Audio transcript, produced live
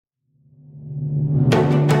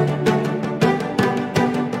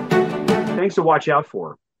things to watch out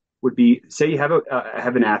for would be, say you have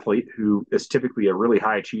an athlete who is typically a really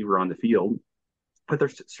high achiever on the field, but they're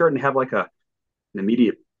starting to have like an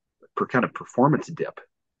immediate kind of performance dip,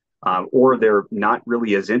 or they're not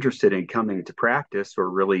really as interested in coming to practice, or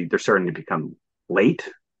really they're starting to become late,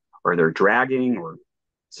 or they're dragging, or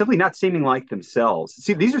simply not seeming like themselves.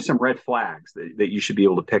 See, these are some red flags that you should be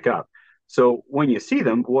able to pick up. So when you see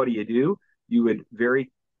them, what do? You would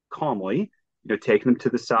very calmly, take them to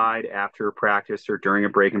the side after a practice or during a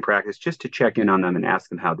break in practice, just to check in on them and ask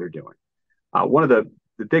them how they're doing. One of the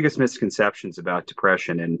biggest misconceptions about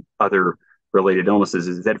depression and other related illnesses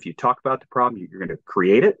is that if you talk about the problem, you're going to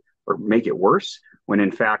create it or make it worse, when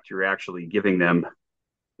in fact you're actually giving them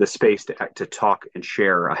the space to talk and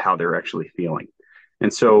share how they're actually feeling.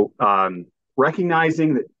 And so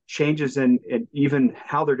recognizing that changes in even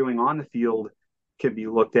how they're doing on the field can be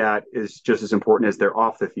looked at is just as important as they're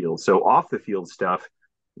off the field. So off the field stuff,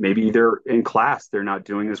 maybe they're in class, they're not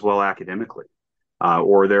doing as well academically,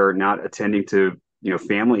 or they're not attending to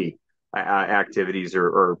family activities,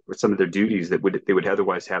 or some of their duties that they would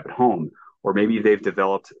otherwise have at home, or maybe they've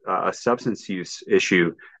developed a substance use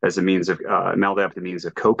issue as a means of maladaptive means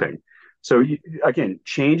of coping. So again,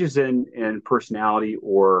 changes in personality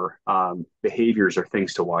or behaviors are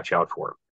things to watch out for.